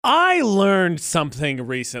I learned something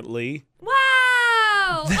recently. Wow!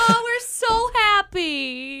 Oh, we're so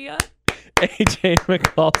happy. AJ and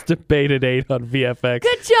McCall's Debate at 8 on VFX.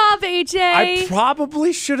 Good job, AJ. I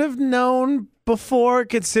probably should have known before,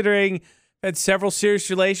 considering I had several serious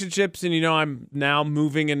relationships, and I'm now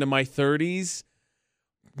moving into my 30s.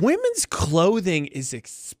 Women's clothing is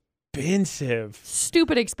expensive.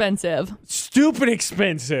 Stupid expensive.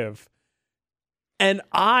 And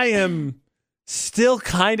I am still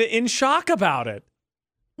kind of in shock about it.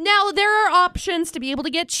 Now, there are options to be able to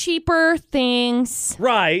get cheaper things.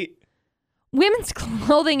 Right. Women's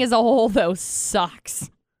clothing as a whole, though, sucks.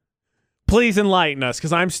 Please enlighten us,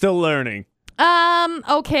 because I'm still learning.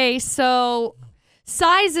 Okay, so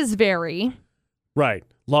sizes vary. Right.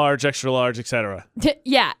 Large, extra large, etc.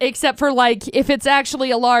 Yeah, except for, if it's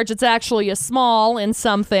actually a large, it's actually a small in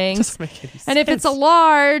some things. Doesn't make any sense. And if it's a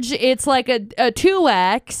large, it's like a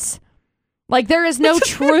 2X. There is no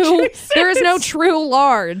true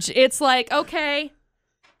large. It's like, okay,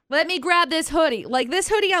 let me grab this hoodie. This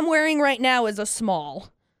hoodie I'm wearing right now is a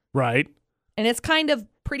small. Right. And it's kind of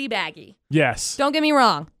pretty baggy. Yes. Don't get me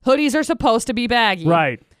wrong. Hoodies are supposed to be baggy.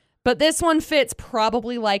 Right. But this one fits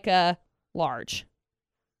probably like a large.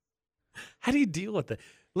 How do you deal with it?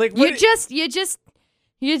 You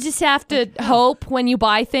just have to hope when you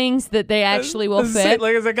buy things that they actually will fit.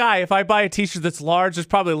 As a guy, if I buy a t-shirt that's large, there's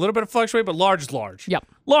probably a little bit of fluctuate, but large is large. Yep.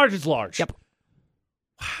 Large is large. Yep.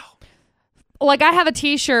 Wow. I have a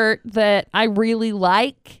t-shirt that I really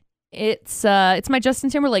like. It's my Justin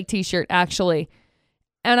Timberlake t-shirt, actually.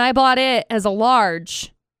 And I bought it as a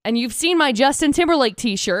large. And you've seen my Justin Timberlake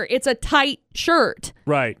t-shirt. It's a tight shirt.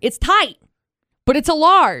 Right. It's tight, but it's a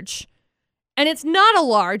large. And it's not a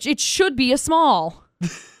large. It should be a small.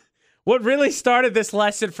 What really started this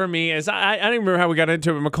lesson for me is I don't even remember how we got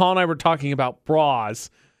into it, but McCall and I were talking about bras.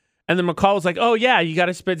 And then McCall was like, oh, yeah, you got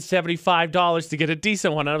to spend $75 to get a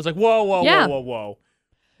decent one. And I was like, whoa.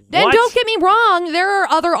 Then What? don't get me wrong. There are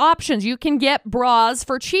other options. You can get bras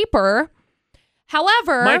for cheaper.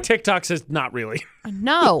 However, my TikTok says not really.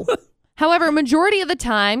 No. However, majority of the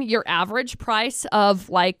time, your average price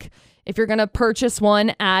of if you're going to purchase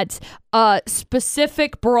one at a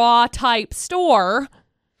specific bra type store,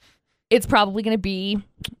 it's probably going to be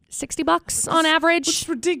 $60 on average. Which is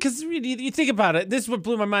ridiculous. Because you think about it. This is what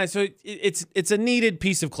blew my mind. So it's a needed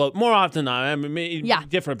piece of clothing. More often than not. I mean,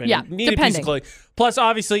 different opinion. Yeah, needed depending. piece of clothing. Plus,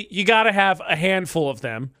 obviously, you got to have a handful of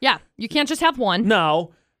them. Yeah. You can't just have one.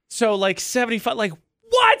 No. So 75,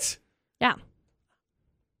 what? Yeah.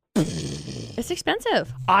 It's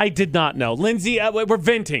expensive. I did not know. Lindsay, we're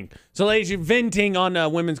venting. So, ladies, you're venting on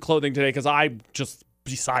women's clothing today because I'm just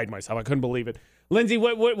beside myself. I couldn't believe it. Lindsay,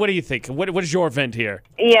 what do you think? What is your vent here?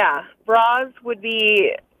 Yeah, bras would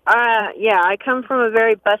be, I come from a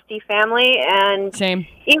very busty family, and Same.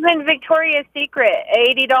 Even Victoria's Secret,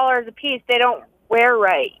 $80 a piece, they don't wear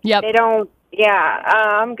right. Yep. They don't. Yeah,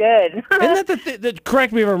 I'm good. Isn't that the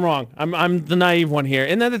correct me if I'm wrong. I'm the naive one here.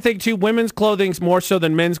 Isn't that the thing too? Women's clothing's more so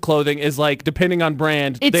than men's clothing is depending on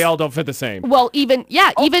brand, they all don't fit the same. Well, even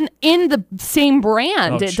in the same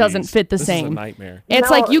brand, it doesn't fit the same. This is a nightmare.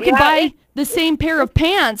 It's you can buy the same pair of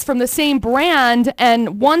pants from the same brand,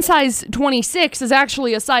 and one size 26 is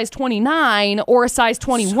actually a size 29 or a size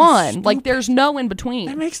 21. There's no in between.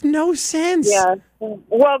 That makes no sense. Yeah.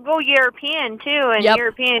 Well, go European too, and Yep.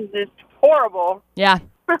 Europeans is horrible. Yeah.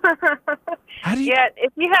 How do you? Yeah,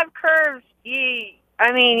 if you have curves, you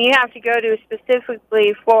have to go to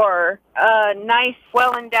specifically for nice,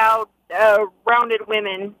 well-endowed, rounded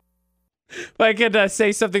women. If I could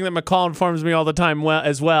say something that McCall informs me all the time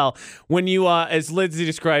as well. When you, as Lindsay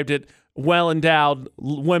described it, well-endowed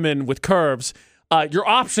women with curves, your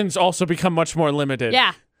options also become much more limited.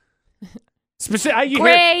 Yeah.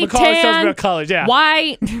 Gray, McCall always tells me about colors. Yeah.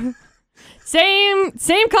 White. Same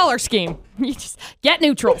color scheme. You just get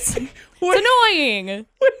neutrals. It's annoying.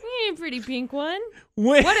 Pretty pink one.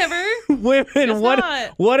 Whatever. Women,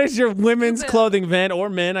 Guess what is your women's clothing vent, or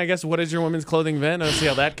men, I guess, what is your women's clothing vent? Let's see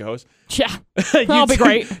how that goes. Yeah. That'll be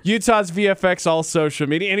great. Utah's VFX, all social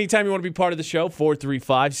media. Anytime you want to be part of the show,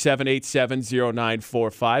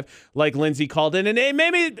 435-787-0945. Like Lindsay called in, and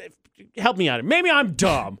maybe, help me out. Maybe I'm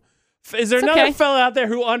dumb. Is there another fella out there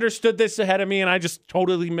who understood this ahead of me and I just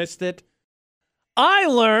totally missed it? I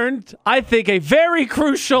learned, I think, a very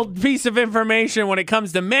crucial piece of information when it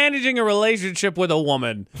comes to managing a relationship with a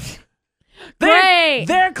woman.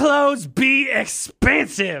 Their clothes be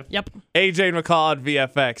expensive. Yep. AJ and McCall on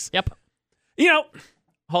VFX. Yep.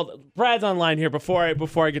 Brad's online here. Before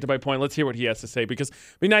I get to my point, let's hear what he has to say, because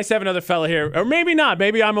it'd be nice to have another fella here, or maybe not.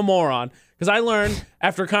 Maybe I'm a moron, because I learned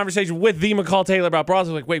after a conversation with the McCall Taylor about bras.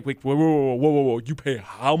 I was like, wait, whoa, you pay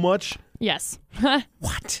how much? Yes.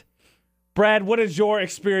 What? Brad, what is your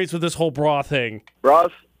experience with this whole bra thing?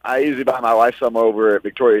 Bras, I usually buy my wife some over at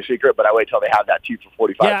Victoria's Secret, but I wait till they have that 2 for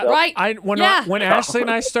 $45. Yeah, right. When Ashley and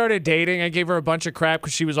I started dating, I gave her a bunch of crap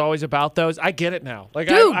because she was always about those. I get it now. Like,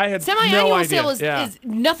 dude, I had semi-annual no idea. sale is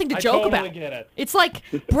nothing to joke totally about. Get it. It's like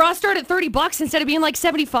bras start at $30 instead of being like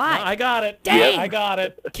 $75. I got it. Dang. Yeah, I got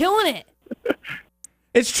it. Killing it.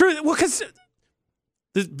 It's true. Well, because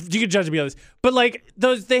you can judge me on this, but like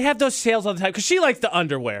they have those sales all the time because she likes the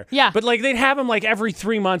underwear. Yeah. But like they'd have them like every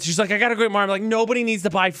 3 months. She's like, I gotta go get more. I'm like, nobody needs to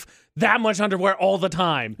buy that much underwear all the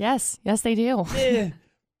time. Yes, they do.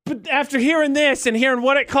 But after hearing this and hearing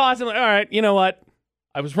what it costs, I'm like, all right, you know what?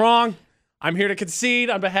 I was wrong. I'm here to concede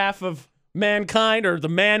on behalf of mankind, or the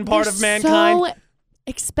man part of mankind. So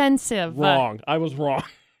expensive. Wrong. I was wrong.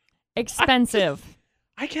 Expensive.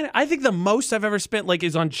 I can't. I think the most I've ever spent like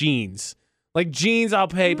is on jeans. Like jeans, I'll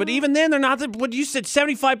pay, but even then, they're not. What you said,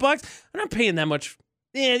 $75. I'm not paying that much,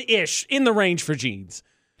 ish, in the range for jeans.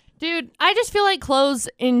 Dude, I just feel like clothes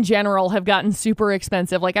in general have gotten super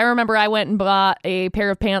expensive. Like I remember I went and bought a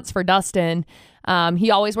pair of pants for Dustin.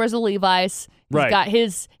 He always wears a Levi's. He's got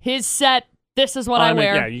his set. This is what I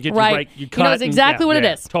wear. Yeah, you get right. You he knows exactly what it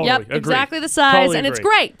is. Totally. Yep, Agreed. exactly the size, Totally and it's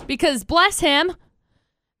agree. great because bless him,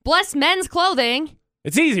 bless men's clothing.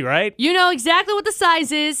 It's easy, right? You know exactly what the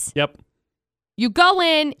size is. Yep. You go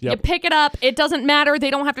in, you pick it up. It doesn't matter. They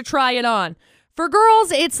don't have to try it on. For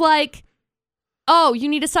girls, it's like, oh, you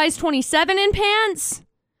need a size 27 in pants?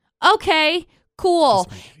 Okay, cool.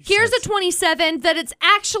 Here's a 27 that it's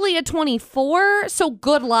actually a 24, so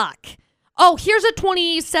good luck. Oh, here's a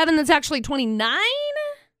 27 that's actually 29?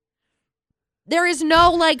 There is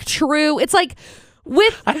no, like, true. It's like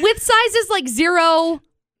with sizes like 0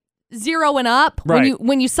 and up, right.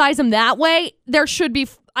 when you size them that way, there should be,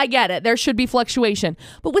 I get it, there should be fluctuation.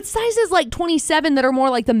 But with sizes like 27 that are more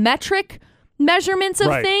like the metric measurements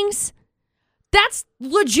of things, that's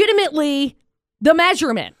legitimately the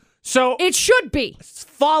measurement. So it should be.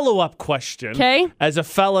 Follow-up question. Okay. As a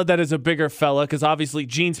fella that is a bigger fella, because obviously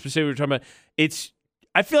jeans specifically we're talking about,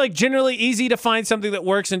 I feel like generally easy to find something that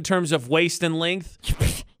works in terms of waist and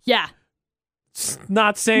length. Yeah. It's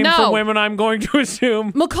not same for women, I'm going to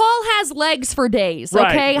assume. McCall has legs for days,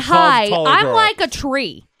 right. okay? McCall's Hi, I'm girl. like a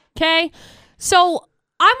tree, okay? So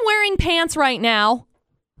I'm wearing pants right now.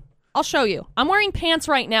 I'll show you. I'm wearing pants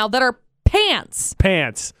right now that are pants.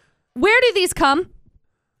 Pants. Where do these come?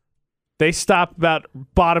 They stop about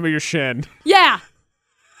bottom of your shin. Yeah.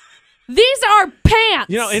 These are pants.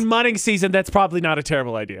 You know, in mudding season, that's probably not a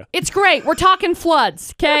terrible idea. It's great. We're talking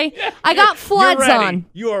floods, okay? I got floods You're ready. on.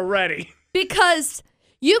 You are ready. Because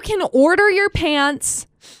you can order your pants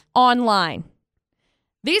online.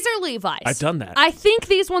 These are Levi's. I've done that. I think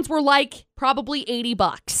these ones were like probably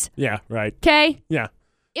 $80. Yeah, right. Okay? Yeah.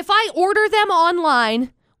 If I order them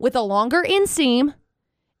online with a longer inseam,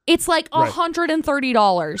 it's like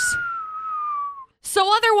 $130.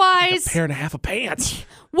 So otherwise, like a pair and a half of pants.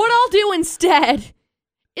 What I'll do instead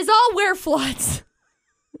is I'll wear floods.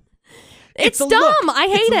 It's dumb. Look. I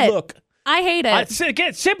hate it. Look. I hate it.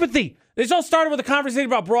 Again, sympathy. This all started with a conversation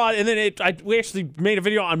about bra, and then we actually made a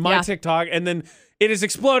video on my TikTok, and then it has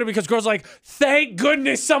exploded because girls are like, thank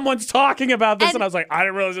goodness someone's talking about this. And I was like, I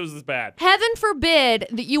didn't realize it was this bad. Heaven forbid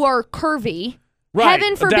that you are curvy. Right,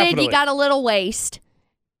 Heaven forbid definitely. you got a little waist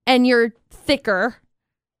and you're thicker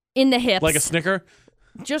in the hips. Like a Snicker?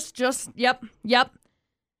 Yep.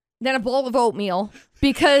 Then a bowl of oatmeal,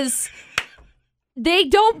 because they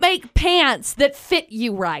don't make pants that fit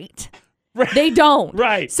you right. They don't.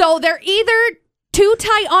 Right. So they're either too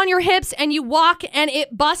tight on your hips and you walk and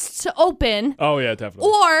it busts open. Oh, yeah, definitely.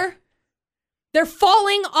 Or they're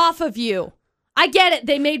falling off of you. I get it.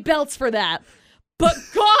 They made belts for that. But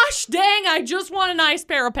gosh dang, I just want a nice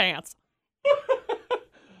pair of pants.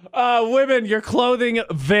 Women, your clothing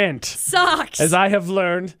vent. Sucks. As I have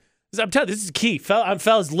learned. I'm telling you, this is key.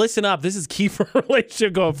 Fellas, listen up. This is key for a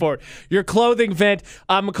relationship going forward. Your clothing vent.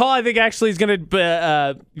 McCall, I think, actually is going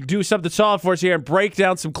to do something solid for us here and break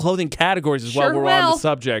down some clothing categories as well. Sure We're will. on the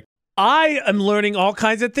subject. I am learning all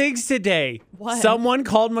kinds of things today. What? Someone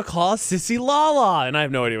called McCall Sissy Lala, and I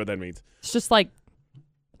have no idea what that means. It's just like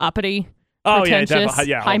uppity, Oh, pretentious, yeah,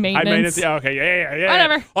 definitely. Yeah, high maintenance. Yeah, okay, yeah.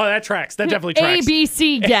 Whatever. Oh, that tracks. That definitely tracks.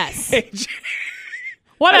 ABC, yes.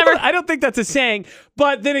 Whatever. I don't think that's a saying.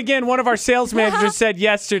 But then again, one of our sales managers said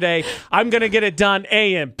yesterday, I'm going to get it done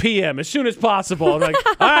AM, PM, as soon as possible. I'm like,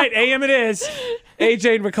 all right, AM it is.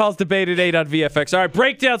 AJ and McCall's debate at 8 on VFX. All right,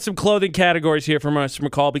 break down some clothing categories here from us,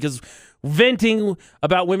 McCall, because venting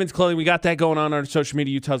about women's clothing, we got that going on our social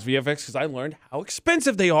media, Utah's VFX, because I learned how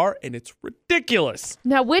expensive they are, and it's ridiculous.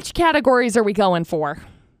 Now, which categories are we going for?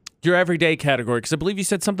 Your everyday category, because I believe you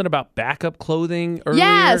said something about backup clothing earlier.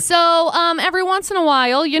 Yeah, so every once in a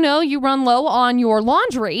while, you run low on your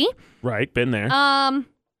laundry. Right, been there.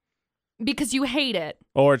 Because you hate it.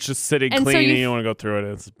 Or it's just sitting And clean so and you don't want to go through it,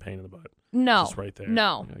 and it's a pain in the butt. No. Just right there.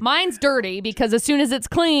 No. Like, mine's dirty because as soon as it's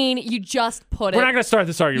clean, you just put it. We're not going to start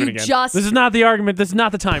this argument again. Just this is not the argument. This is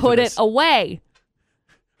not the time for this. Put it away.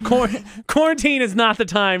 Quarantine is not the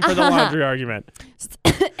time for the laundry argument.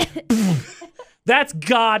 That's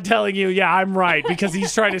God telling you, yeah, I'm right, because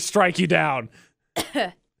he's trying to strike you down.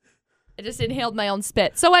 I just inhaled my own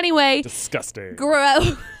spit. So anyway. Disgusting.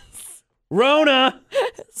 Gross. Rona.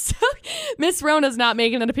 So Miss Rona's not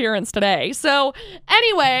making an appearance today. So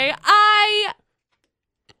anyway, I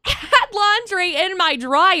had laundry in my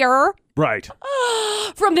dryer. Right.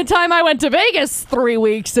 From the time I went to Vegas 3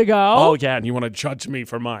 weeks ago. Oh, yeah, and you want to judge me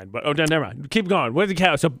for mine. But never mind. Keep going. Where's the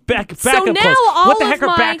cow? So backup so clothes. What the heck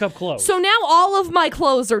are backup clothes? So now all of my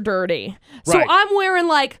clothes are dirty. So Right. I'm wearing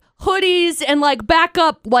like hoodies and like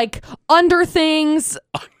backup like under things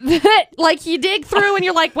that like you dig through and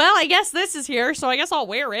you're like, well, I guess this is here, so I guess I'll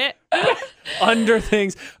wear it. Under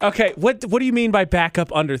things. Okay, what do you mean by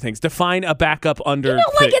backup under things? Define a backup under Like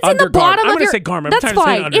thing. it's in the bottom I'm of going to your say garment. That's I'm tired of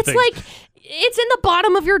saying fine. under It's things. like it's in the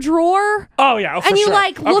bottom of your drawer. Oh yeah, for and you sure.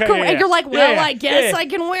 like look Okay, around, yeah, and you're like, yeah. well, Yeah, I guess yeah. I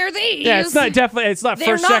can wear these. Yeah, it's not They're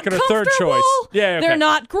first, not second, or third choice. comfortable. Yeah, okay. They're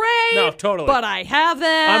not great. No, totally. But I have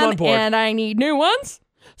them. I'm on board. And I need new ones.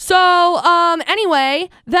 So, anyway,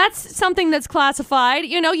 that's something that's classified.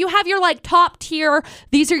 You have your like top tier.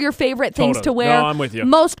 These are your favorite things Totally. to wear. No, I'm with you.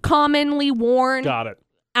 Most commonly worn Got it.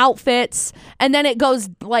 outfits, and then it goes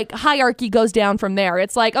like hierarchy goes down from there.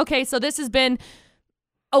 It's like, okay, so this has been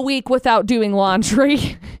a week without doing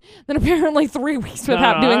laundry. Then apparently 3 weeks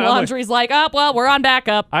without doing laundry is like, oh, well, we're on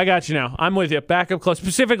backup. I got you now. I'm with you. Backup clothes,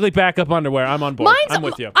 specifically backup underwear. I'm on board. I'm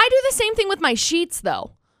with you. I do the same thing with my sheets,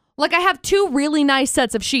 though. Like, I have 2 really nice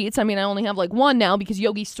sets of sheets. I mean, I only have like 1 now because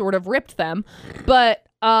Yogi sort of ripped them. But,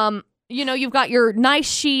 you've got your nice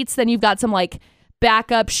sheets, then you've got some like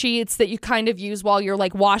backup sheets that you kind of use while you're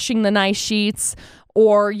like washing the nice sheets,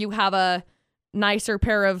 or you have a nicer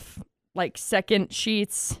pair of like second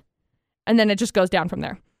sheets, and then it just goes down from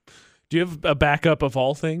there. Do you have a backup of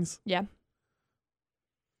all things? Yeah.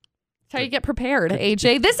 That's how you get prepared,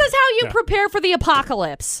 AJ. This is how you prepare for the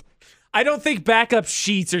apocalypse. I don't think backup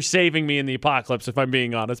sheets are saving me in the apocalypse, if I'm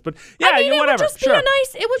being honest. But yeah, I mean, whatever. It would just sure. be a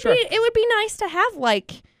nice. It would Sure. be. It would be nice to have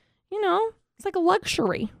like, it's like a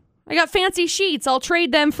luxury. I got fancy sheets. I'll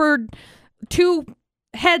trade them for 2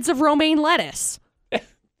 heads of romaine lettuce.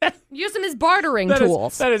 Use them as bartering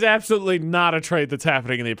tools. That is absolutely not a trade that's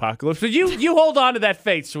happening in the apocalypse. But you hold on to that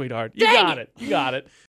faith, sweetheart. You got it. You got it.